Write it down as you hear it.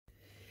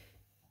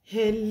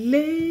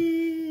Hello,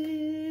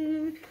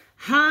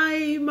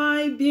 hi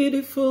my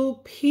beautiful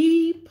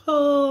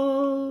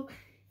people,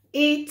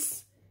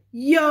 it's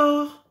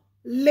your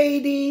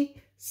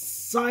lady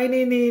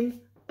signing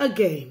in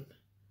again,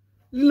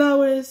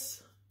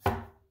 Lois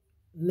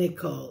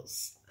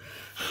Nichols.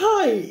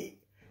 Hi,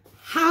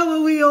 how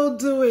are we all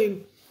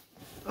doing?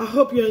 I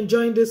hope you're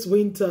enjoying this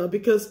winter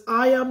because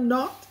I am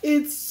not.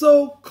 It's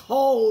so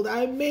cold.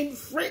 I mean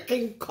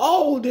freaking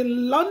cold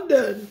in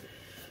London.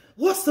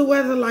 What's the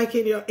weather like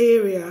in your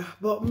area?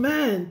 But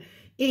man,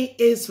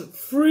 it is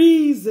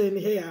freezing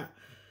here.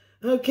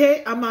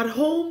 Okay, I'm at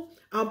home.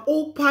 I'm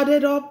all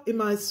padded up in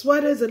my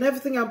sweaters and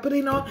everything I'm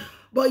putting on.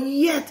 But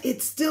yet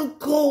it's still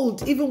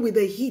cold even with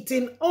the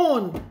heating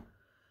on.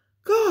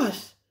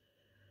 Gosh,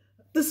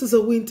 this is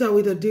a winter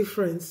with a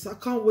difference. I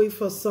can't wait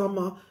for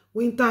summer.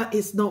 Winter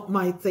is not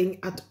my thing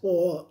at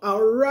all. I'd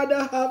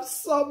rather have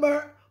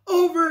summer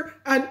over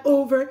and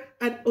over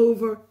and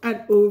over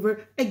and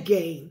over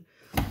again.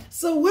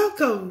 So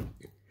welcome.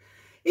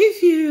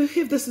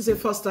 If this is your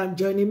first time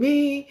joining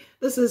me,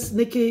 this is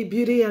Nikki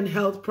Beauty and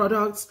Health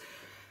Products,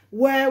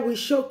 where we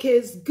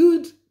showcase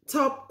good,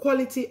 top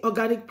quality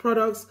organic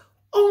products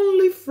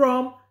only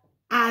from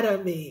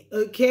Atomy.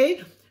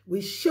 Okay,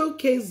 we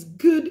showcase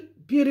good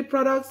beauty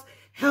products,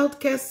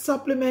 healthcare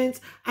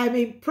supplements. I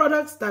mean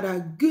products that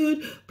are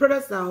good,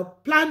 products that are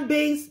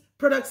plant-based,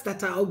 products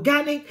that are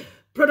organic,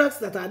 products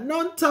that are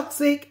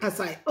non-toxic, as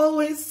I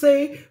always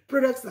say,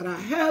 products that are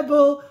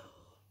herbal,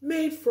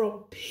 made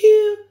from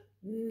pure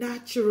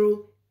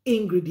natural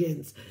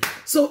ingredients.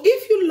 So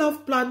if you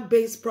love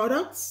plant-based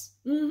products,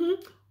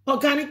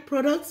 organic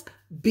products,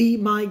 be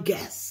my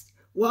guest.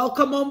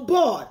 Welcome on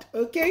board,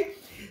 okay?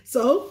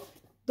 So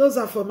those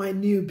are for my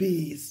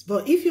newbies.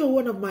 But if you're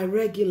one of my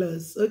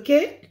regulars,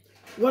 okay,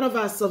 one of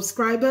our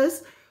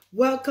subscribers,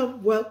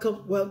 welcome,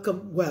 welcome,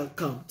 welcome,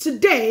 welcome.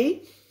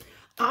 Today,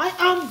 I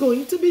am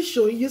going to be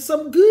showing you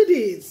some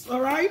goodies, all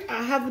right?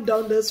 I haven't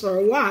done this for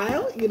a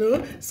while,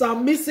 so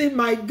I'm missing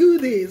my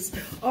goodies,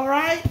 all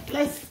right?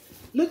 Let's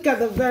look at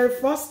the very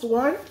first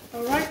one,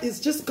 all right? It's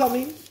just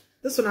coming.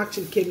 This one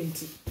actually came in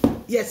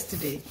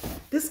yesterday.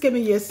 This came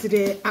in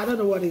yesterday. I don't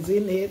know what is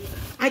in it.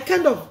 I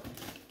kind of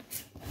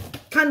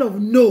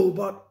know,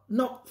 but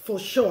not for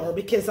sure,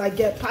 because I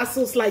get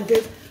parcels like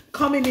this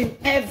coming in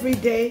every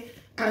day,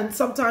 and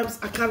sometimes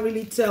I can't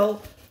really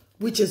tell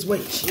which is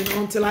which,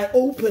 until I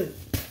open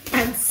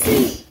and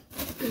see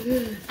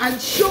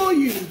and show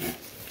you.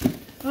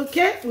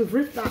 Okay, we've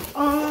ripped that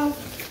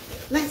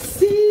off. Let's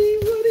see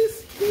what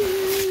is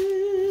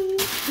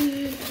here.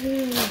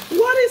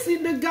 What is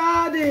in the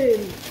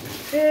garden?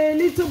 A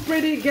little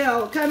pretty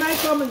girl. Can I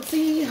come and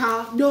see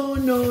her? No,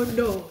 no,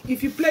 no.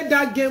 If you played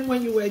that game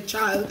when you were a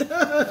child,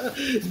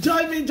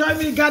 join me,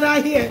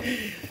 gather here.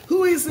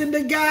 Who is in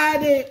the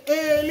garden?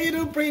 A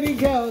little pretty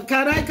girl.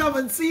 Can I come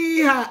and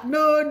see her?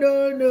 No,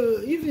 no, no.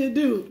 If you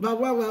do,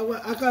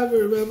 I can't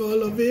remember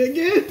all of it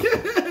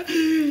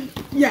again.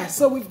 Yeah,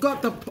 so we've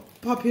got the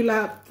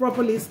popular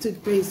Propolis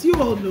toothpaste. You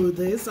all know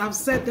this. I've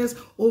said this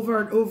over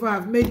and over.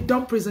 I've made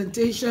dumb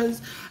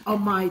presentations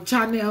on my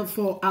channel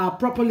for our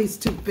Propolis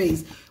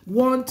toothpaste.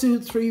 1, 2,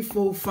 3,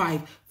 4,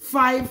 5.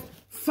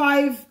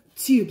 Five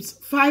tubes,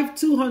 5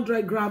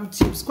 200-gram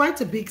tubes, quite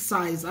a big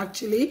size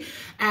actually,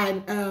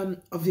 and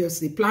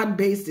obviously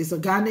plant-based, is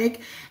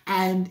organic,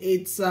 and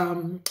its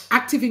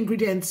active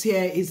ingredients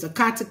here is the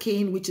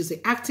catechin, which is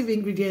the active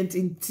ingredient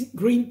in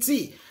green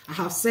tea. I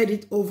have said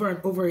it over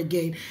and over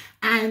again,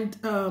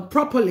 and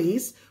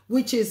propolis,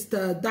 which is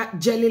that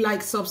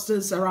jelly-like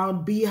substance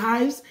around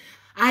beehives.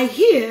 I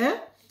hear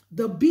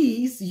the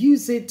bees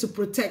use it to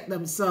protect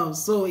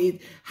themselves. So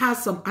it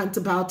has some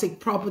antibiotic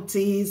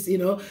properties,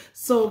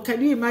 So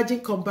can you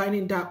imagine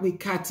combining that with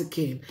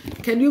catechin?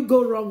 Can you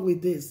go wrong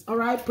with this? All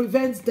right.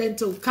 Prevents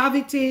dental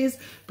cavities,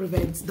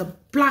 prevents the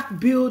plaque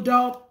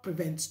buildup,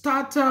 prevents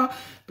tartar,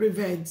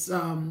 prevents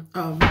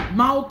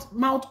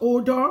mouth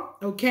odor.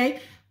 Okay.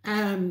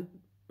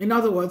 In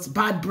other words,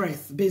 bad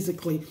breath,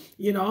 basically,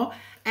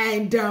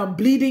 and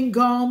bleeding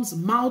gums,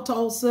 mouth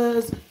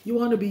ulcers. You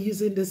want to be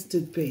using this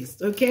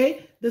toothpaste,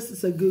 okay? This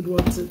is a good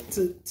one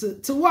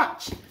to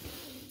watch.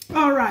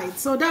 All right,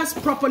 so that's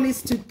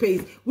Propolis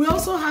toothpaste. We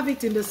also have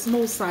it in the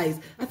small size.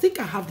 I think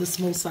I have the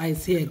small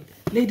size here,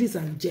 ladies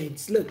and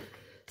gents. Look,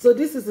 so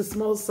this is the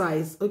small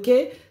size,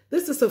 okay?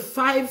 This is a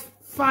 5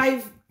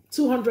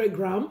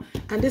 200-gram,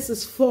 and this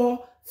is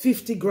 4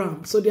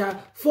 50-gram. So there are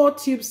 4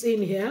 tubes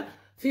in here.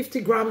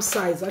 50-gram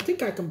size. I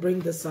think I can bring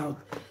this out.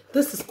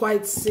 This is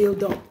quite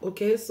sealed up,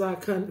 okay? So I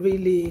can't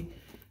really,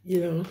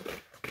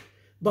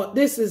 But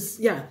this is,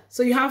 yeah.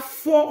 So you have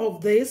 4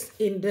 of this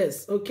in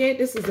this, okay?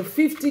 This is the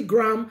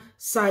 50-gram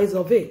size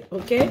of it,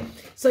 okay?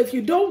 So if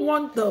you don't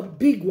want the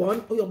big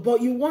one,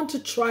 but you want to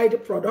try the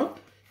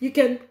product, you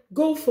can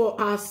go for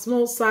our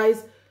small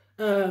size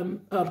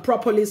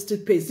Propolis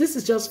toothpaste. This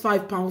is just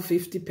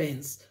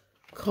 £5.50.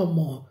 Come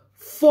on.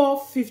 4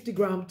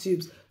 50-gram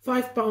tubes,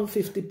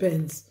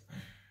 £5.50.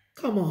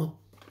 Come on,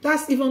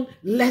 that's even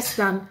less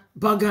than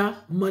burger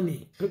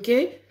money,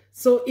 okay?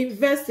 So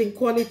invest in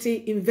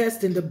quality,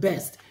 invest in the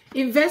best.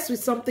 Invest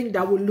with something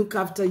that will look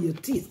after your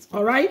teeth,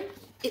 all right?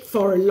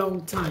 For a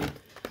long time.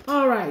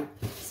 All right.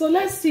 So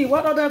let's see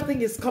what other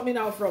thing is coming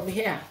out from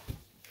here.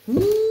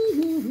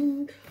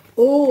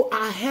 Oh,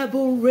 our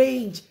herbal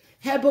range.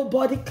 Herbal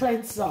body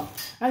cleanser.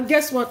 And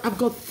guess what? I've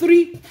got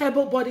 3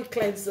 herbal body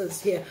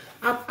cleansers here.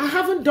 I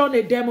haven't done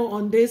a demo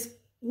on this.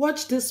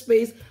 Watch this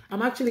space.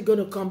 I'm actually going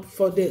to come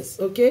for this,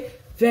 okay?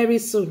 Very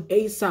soon,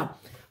 ASAP.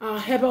 Our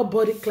herbal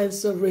body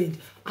cleanser range.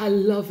 I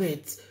love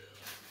it.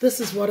 This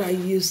is what I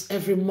use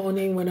every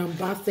morning when I'm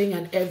bathing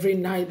and every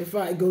night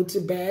before I go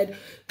to bed.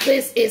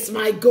 This is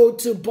my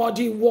go-to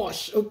body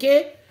wash,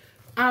 okay?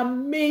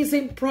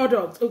 Amazing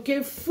product,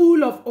 okay?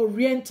 Full of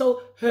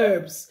oriental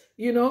herbs.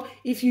 You know,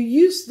 if you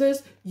use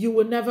this, you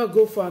will never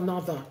go for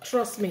another.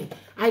 Trust me.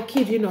 I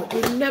kid you not.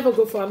 You'll never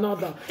go for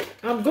another.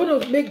 I'm going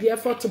to make the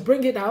effort to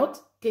bring it out.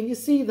 Can you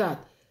see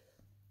that?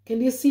 Can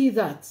you see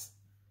that?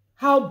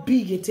 How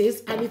big it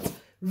is? And it's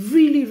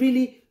really,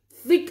 really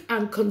thick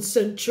and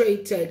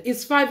concentrated.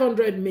 It's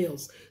 500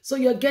 mils. So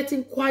you're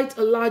getting quite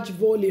a large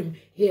volume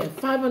here.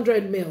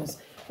 500 mils.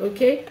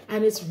 Okay?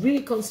 And it's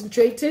really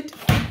concentrated.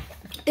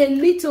 A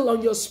little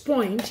on your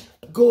sponge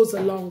goes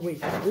a long way.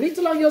 A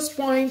little on your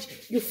sponge,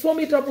 you foam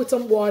it up with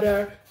some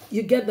water,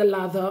 you get the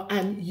lather,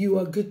 and you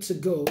are good to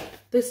go.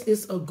 This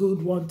is a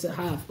good one to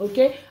have,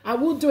 okay? I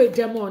will do a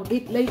demo on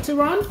it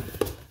later on,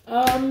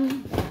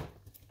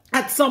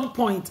 at some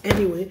point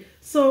anyway.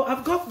 So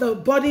I've got the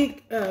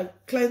body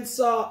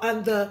cleanser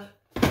and the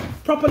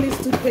Propolis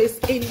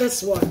toothpaste in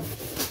this one.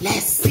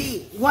 Let's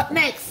see. What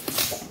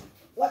next?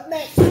 What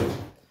next?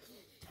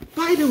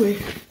 By the way,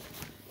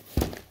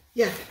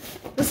 yeah,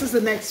 this is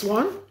the next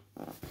one.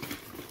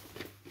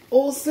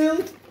 All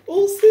sealed,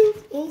 all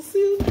sealed, all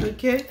sealed.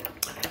 Okay.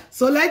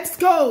 So let's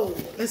go.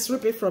 Let's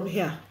rip it from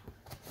here.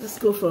 Let's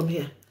go from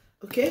here.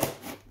 Okay.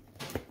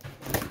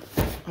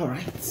 All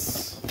right.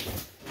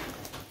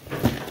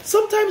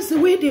 Sometimes the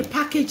way they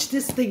package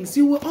these things,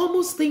 you will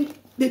almost think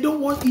they don't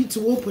want you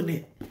to open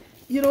it.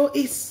 You know,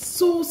 it's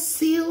so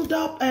sealed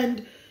up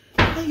and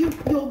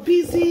you're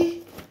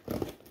busy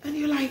and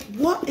you're like,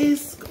 what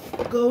is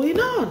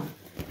going on?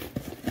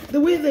 The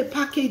way they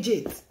package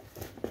it.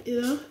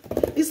 You know,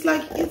 it's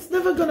like it's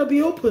never gonna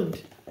be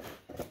opened.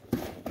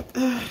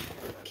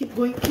 Keep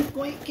going, keep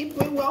going, keep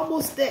going. We're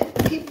almost there.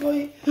 Keep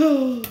going.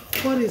 Oh,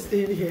 what is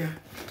in here?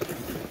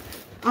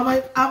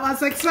 I'm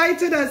as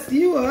excited as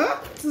you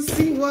are to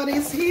see what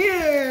is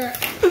here.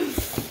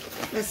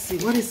 Let's see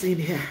what is in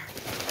here.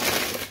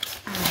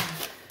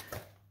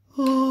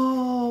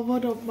 Oh,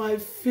 one of my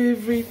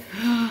favorite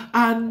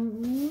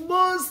and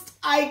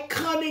most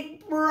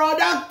iconic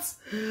products.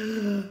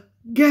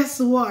 Guess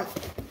what?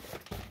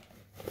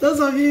 Those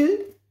of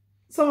you,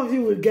 some of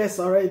you will guess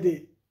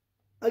already.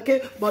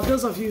 Okay, but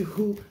those of you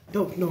who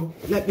don't know,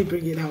 let me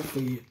bring it out for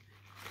you.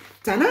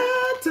 Ta-da!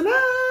 Ta-da!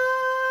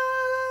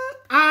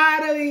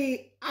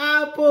 Atomy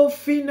Apple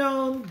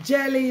Phenol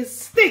Jelly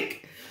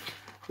Stick.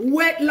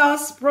 Weight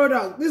loss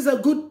product. This is a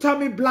good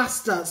tummy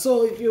blaster.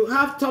 So if you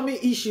have tummy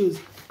issues,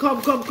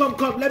 come.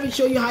 Let me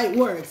show you how it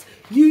works.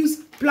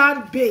 Use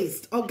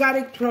plant-based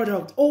organic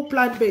product, all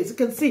plant-based. You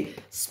can see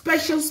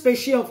special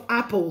species of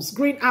apples,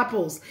 green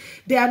apples.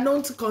 They are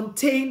known to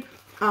contain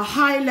a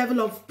high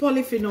level of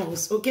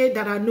polyphenols, okay,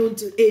 that are known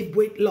to aid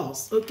weight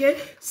loss, okay?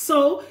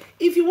 So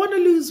if you want to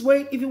lose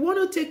weight, if you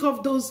want to take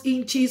off those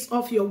inches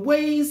off your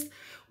waist,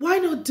 why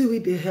not do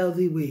it the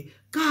healthy way?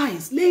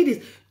 Guys,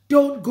 ladies,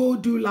 don't go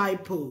do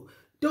lipo.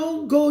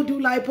 Don't go do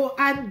lipo.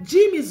 And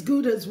gym is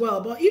good as well.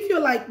 But if you're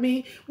like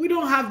me, we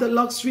don't have the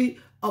luxury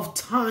of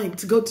time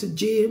to go to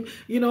gym,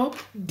 you know,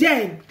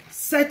 then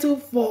settle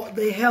for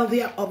the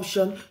healthier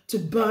option to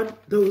burn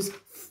those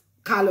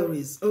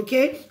calories,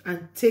 okay?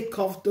 And take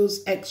off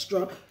those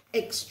extra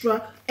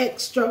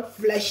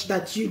flesh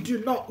that you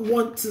do not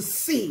want to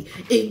see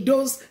in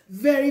those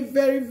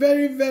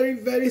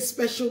very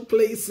special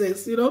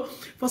places. You know,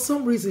 for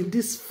some reason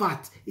this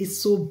fat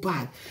is so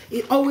bad.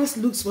 It always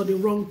looks for the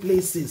wrong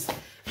places.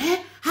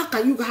 How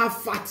can you have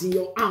fat in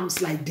your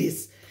arms like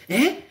this?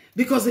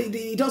 Because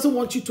it doesn't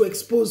want you to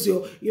expose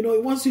your, you know,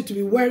 it wants you to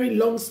be wearing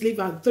long sleeve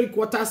and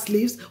 3/4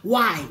 sleeves.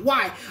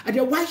 Why? And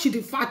then why should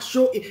the fat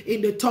show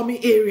in the tummy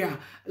area?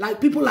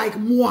 Like people like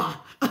moi.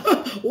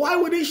 Why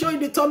would it show in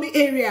the tummy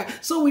area?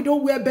 So we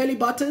don't wear belly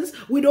buttons.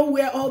 We don't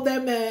wear all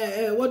them,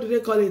 what do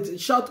they call it?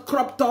 Short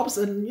crop tops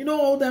and, you know,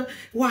 all them.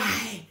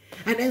 Why?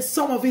 And then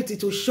some of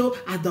it will show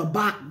at the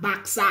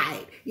back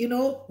side. You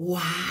know,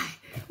 why?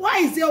 Why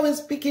is he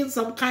always picking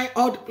some kind of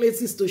odd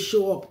places to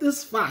show up?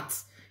 This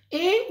fat.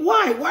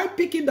 Why? Why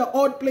picking the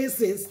odd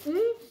places?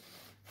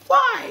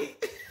 Why?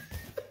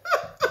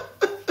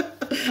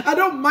 I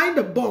don't mind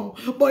the bum,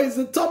 but it's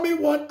the tummy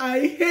one I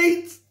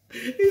hate.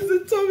 It's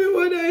the tummy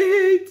one I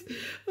hate.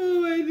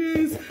 Oh my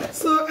days.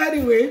 So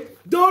anyway,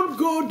 don't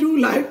go do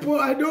lipo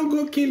and don't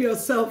go kill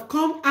yourself.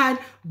 Come and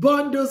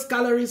burn those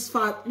calories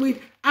fat with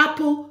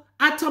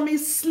Atomy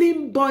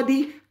Slim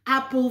Body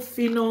Apple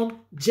Phenol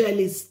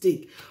Jelly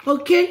Stick.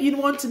 Okay, you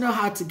want to know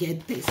how to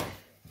get this.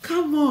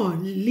 Come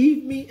on,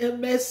 leave me a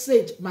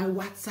message. My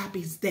WhatsApp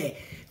is there.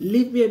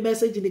 Leave me a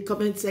message in the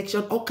comment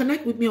section or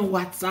connect with me on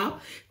WhatsApp.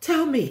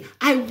 Tell me,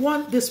 I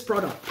want this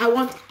product. I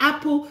want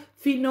apple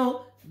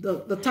fino.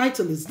 The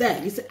title is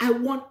there. You say, I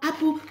want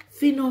apple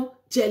fino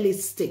jelly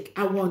stick.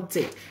 I want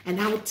it.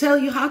 And I will tell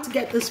you how to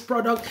get this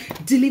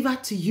product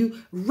delivered to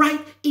you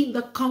right in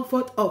the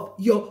comfort of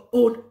your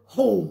own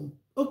home.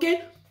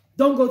 Okay?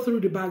 Don't go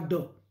through the back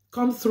door.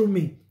 Come through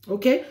me.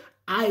 Okay?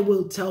 I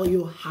will tell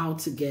you how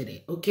to get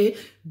it. Okay?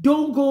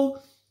 Don't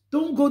go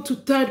to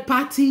third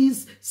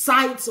parties,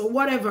 sites or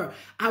whatever.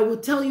 I will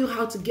tell you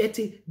how to get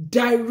it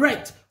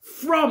direct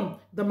from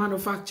the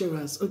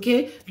manufacturers.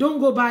 Okay? Don't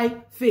go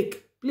buy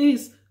fake.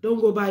 Please don't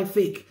go buy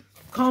fake.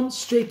 Come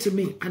straight to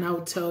me and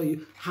I'll tell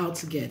you how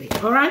to get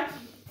it. All right?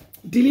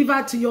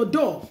 Delivered to your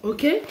door.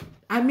 Okay?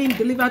 I mean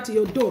delivered to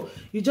your door.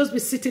 You just be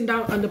sitting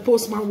down and the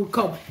postman will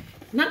come.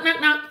 Knock,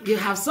 knock, knock. You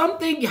have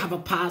something. You have a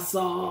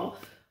parcel.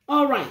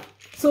 All right.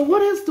 So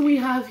what else do we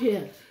have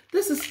here?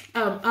 This is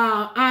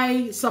our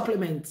eye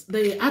supplement,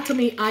 the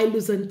Atomy Eye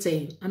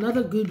Lucentain,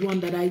 another good one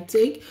that I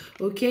take.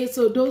 Okay,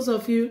 so those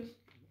of you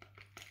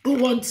who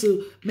want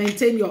to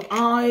maintain your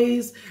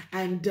eyes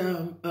and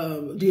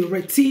the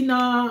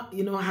retina,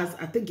 you know, I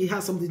think it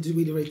has something to do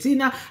with the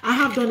retina. I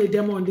have done a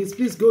demo on this.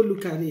 Please go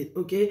look at it,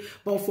 okay?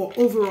 But for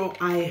overall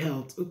eye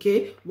health,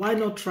 okay? Why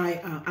not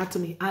try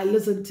Atomy Eye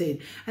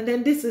Lucentain? And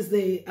then this is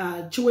the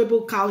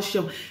chewable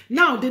calcium.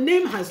 Now, the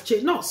name has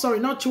changed. No, sorry,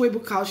 not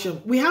chewable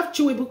calcium. We have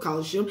chewable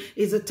calcium.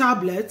 It's a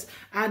tablet.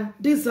 And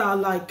these are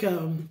like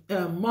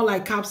more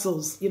like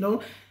capsules, you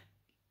know,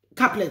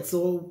 caplets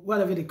or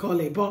whatever they call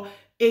it. But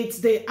it's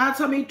the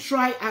Atomy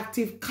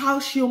Triactive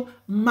Calcium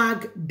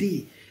Mag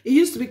D. It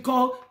used to be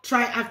called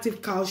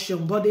Triactive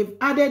Calcium, but they've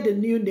added the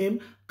new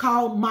name,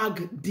 Cal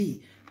Mag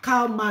D.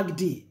 Cal Mag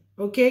D.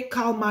 Okay,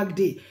 Cal Mag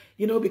D.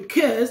 You know,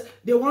 because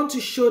they want to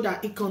show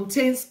that it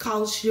contains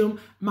calcium,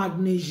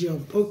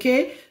 magnesium.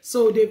 Okay,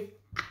 so they've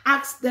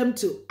asked them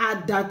to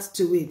add that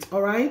to it.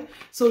 All right,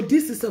 so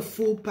this is a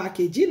full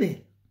package, isn't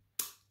it?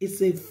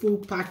 It's a full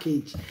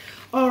package.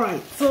 All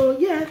right, so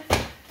yeah,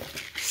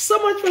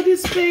 so much for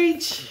this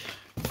page.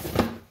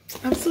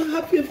 I'm so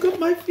happy I've got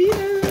my Fino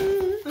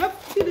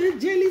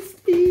jelly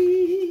stick.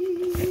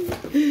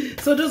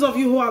 So those of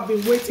you who have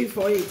been waiting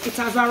for it, it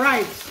has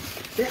arrived.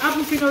 The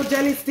apple Fino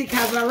jelly stick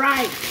has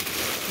arrived.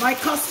 My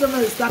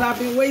customers that have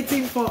been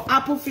waiting for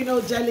apple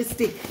Fino jelly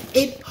stick,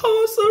 it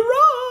has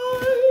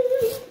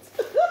arrived.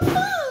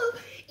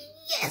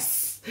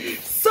 Yes.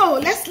 So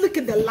let's look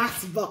at the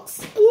last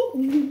box.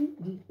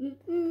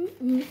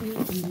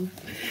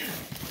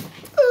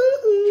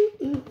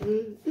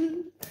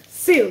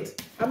 Sealed.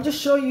 I'm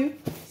just showing you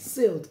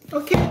sealed.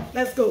 Okay,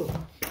 let's go.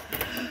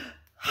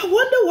 I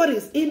wonder what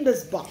is in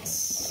this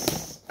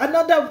box.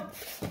 Another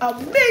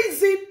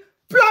amazing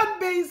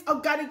plant-based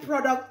organic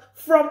product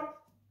from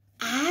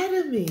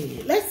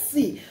Atomy. Let's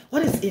see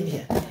what is in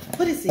here.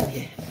 What is in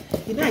here?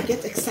 You know, I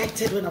get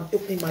excited when I'm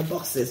opening my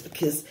boxes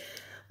because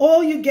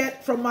all you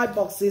get from my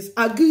boxes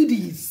are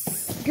goodies.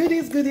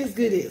 Goodies, goodies,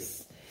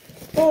 goodies.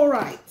 All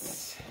right.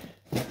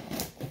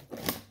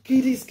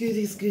 Goodies,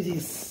 goodies,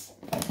 goodies.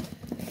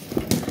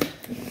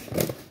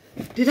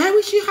 Did I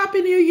wish you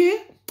Happy New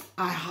Year?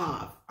 I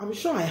have. I'm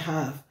sure I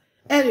have.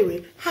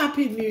 Anyway,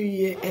 Happy New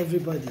Year,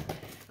 everybody.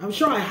 I'm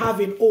sure I have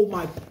in all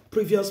my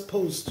previous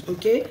posts,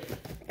 okay?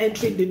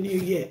 Entering the new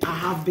year, I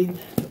have been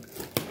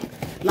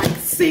like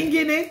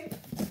singing it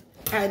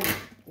and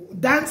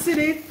dancing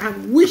it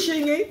and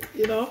wishing it,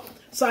 you know?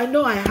 So I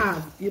know I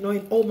have, you know,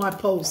 in all my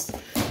posts.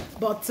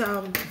 But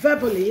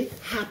verbally,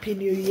 Happy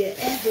New Year,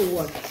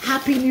 everyone.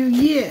 Happy New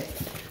Year.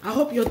 I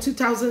hope your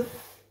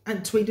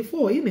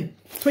 2024, isn't it?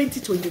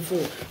 2024.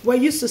 We're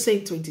used to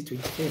saying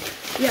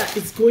 2024. Yeah,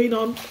 it's going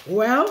on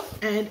well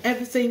and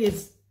everything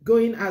is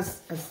going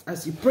as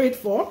you prayed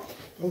for.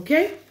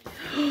 Okay?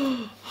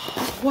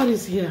 What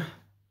is here?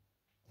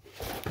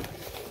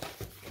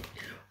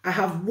 I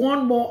have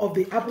one more of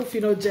the apple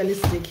Fino jelly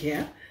stick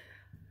here.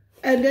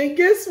 And then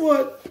guess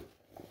what?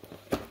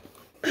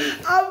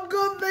 I've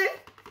got the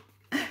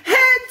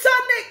hair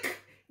tonic.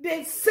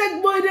 The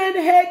Segmodern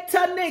hair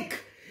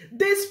tonic.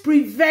 This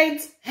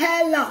prevents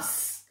hair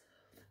loss.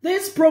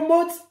 This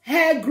promotes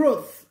hair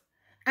growth.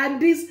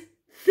 And this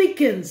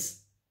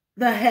thickens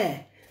the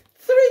hair.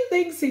 3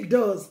 things it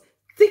does.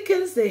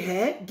 Thickens the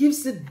hair,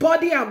 gives it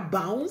body and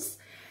bounce,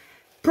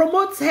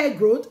 promotes hair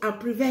growth, and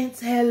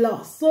prevents hair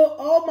loss. So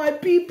all my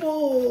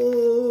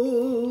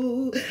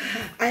people,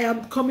 I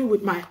am coming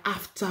with my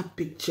after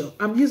picture.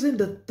 I'm using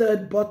the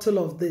 3rd bottle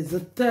of this, the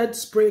 3rd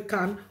spray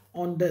can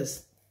on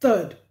this.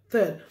 Third.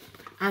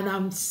 And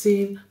I'm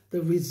seeing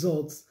the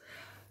results.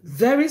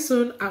 Very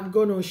soon, I'm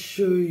going to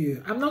show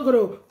you. I'm not going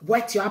to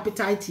whet your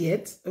appetite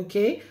yet,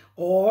 okay?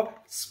 Or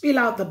spill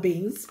out the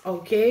beans,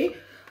 okay?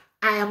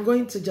 I am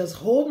going to just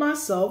hold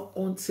myself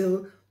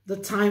until the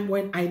time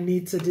when I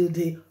need to do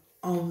the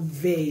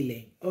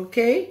unveiling,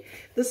 okay?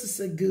 This is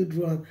a good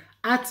one.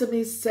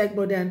 Atomy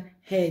Segmodern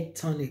Hair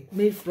Tonic,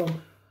 made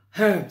from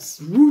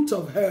herbs, root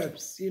of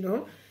herbs, you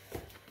know?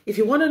 if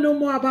you want to know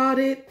more about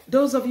it,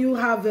 those of you who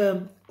have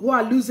who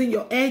are losing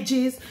your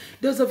edges,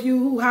 those of you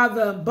who have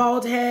a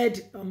bald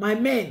head, my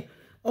men,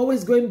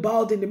 always going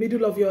bald in the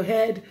middle of your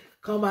head,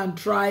 come and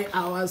try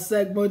our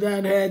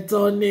Modern Hair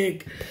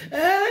Tonic.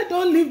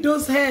 Don't leave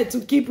those hair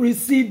to keep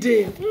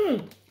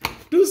receding.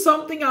 Do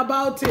something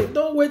about it.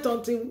 Don't wait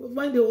until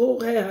when the whole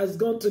hair has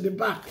gone to the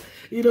back.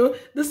 You know,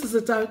 this is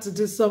the time to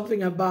do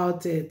something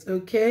about it,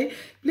 okay?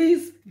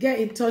 Please get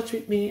in touch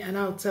with me and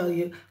I'll tell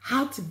you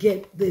how to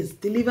get this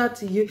delivered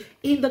to you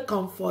in the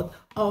comfort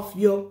of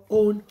your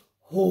own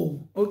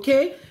home,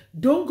 okay?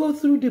 Don't go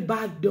through the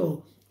back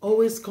door.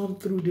 Always come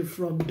through the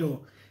front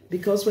door.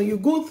 Because when you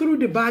go through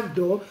the back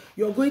door,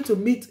 you're going to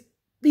meet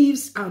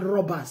thieves and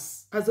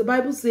robbers. As the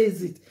Bible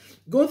says it,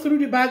 go through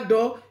the back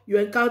door, you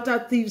encounter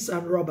thieves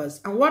and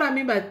robbers. And what I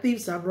mean by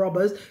thieves and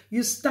robbers,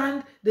 you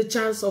stand the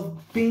chance of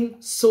being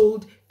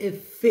sold a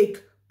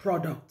fake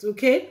product,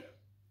 okay?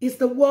 It's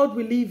the world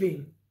we live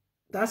in.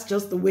 That's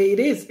just the way it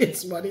is.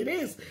 It's what it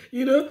is.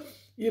 You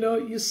know,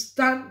 you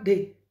stand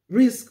the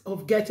risk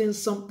of getting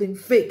something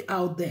fake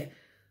out there.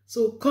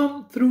 So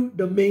come through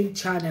the main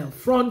channel,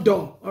 front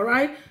door, all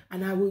right?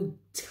 And I will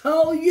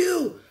tell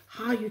you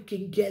how you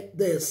can get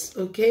this,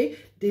 okay?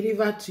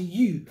 Delivered to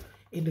you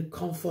in the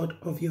comfort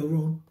of your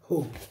own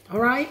home, all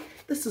right?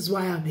 This is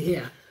why I'm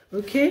here,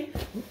 okay?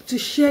 To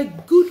share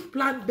good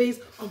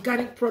plant-based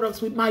organic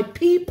products with my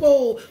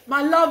people,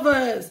 my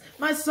lovers,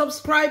 my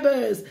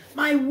subscribers,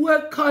 my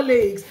work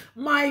colleagues,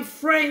 my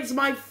friends,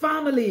 my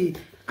family.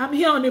 I'm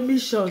here on a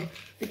mission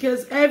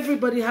because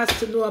everybody has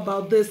to know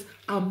about this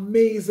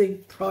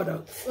amazing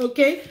products,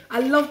 okay? I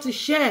love to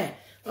share,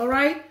 all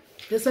right?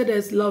 They said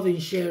there's love in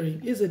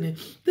sharing, isn't it?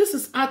 This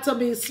is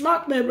Atomy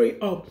Smart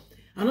Memory Up.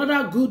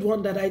 Another good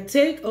one that I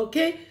take,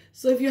 okay?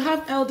 So if you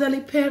have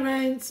elderly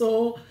parents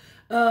or,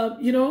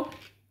 you know,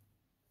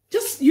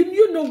 just,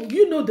 you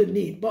know the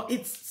need, but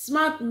it's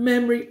Smart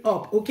Memory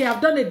Up, okay?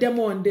 I've done a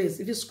demo on this.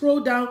 If you scroll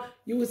down,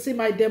 you will see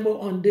my demo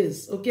on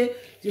this, okay?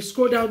 If you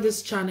scroll down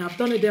this channel, I've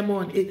done a demo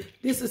on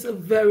it. This is a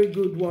very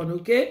good one,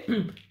 okay?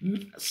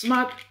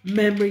 Smart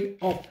Memory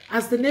Up.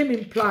 As the name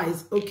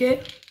implies,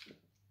 okay?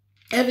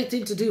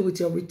 Everything to do with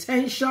your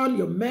retention,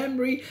 your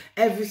memory,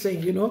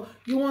 everything, you know.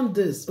 You want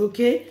this,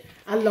 okay?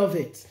 I love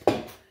it.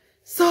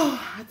 So,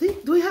 I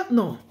think, do we have?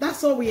 No,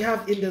 that's all we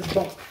have in this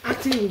box.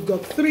 Actually, we've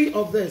got 3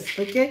 of this,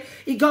 okay?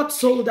 It got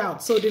sold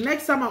out. So, the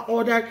next time I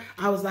ordered,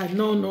 I was like,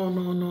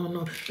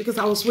 no. Because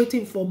I was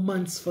waiting for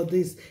months for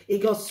this. It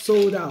got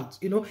sold out,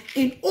 you know,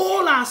 in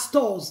all our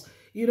stores,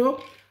 you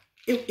know.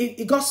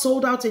 It got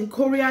sold out in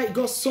Korea. It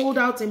got sold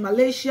out in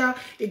Malaysia.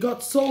 It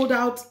got sold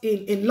out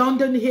in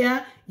London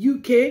here,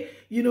 UK.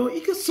 You know,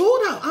 it got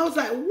sold out. I was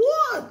like,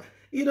 what?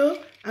 You know,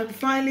 and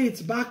finally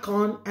it's back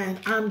on and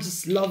I'm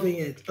just loving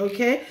it,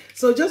 okay?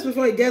 So just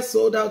before it gets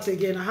sold out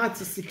again, I had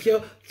to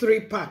secure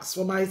 3 packs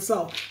for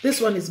myself. This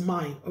one is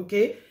mine,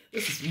 okay?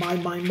 This is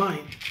mine.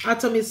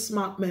 Atomy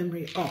Smart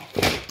Memory Up.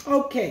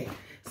 Okay,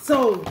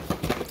 so,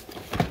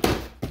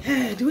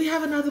 do we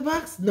have another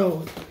box?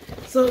 No.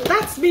 So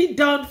that's me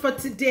done for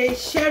today,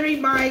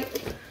 sharing my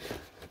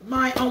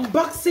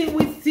unboxing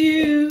with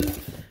you,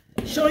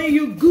 showing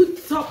you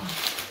good top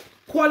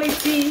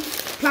quality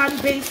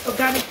plant-based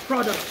organic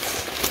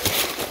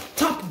products,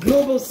 top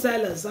global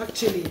sellers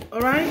actually,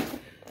 all right?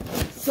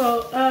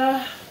 So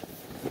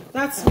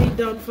that's me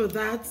done for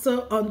that.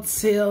 So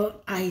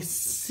until I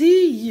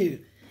see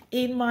you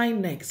in my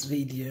next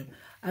video,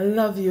 I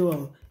love you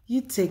all.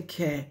 You take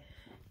care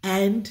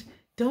and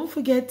don't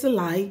forget to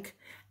like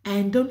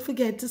and don't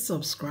forget to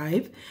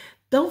subscribe.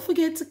 Don't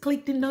forget to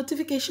click the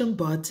notification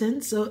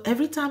button so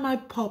every time I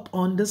pop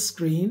on the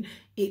screen,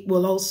 it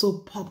will also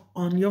pop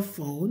on your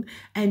phone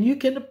and you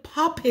can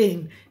pop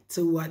in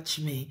to watch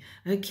me.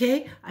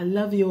 Okay? I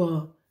love you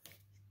all.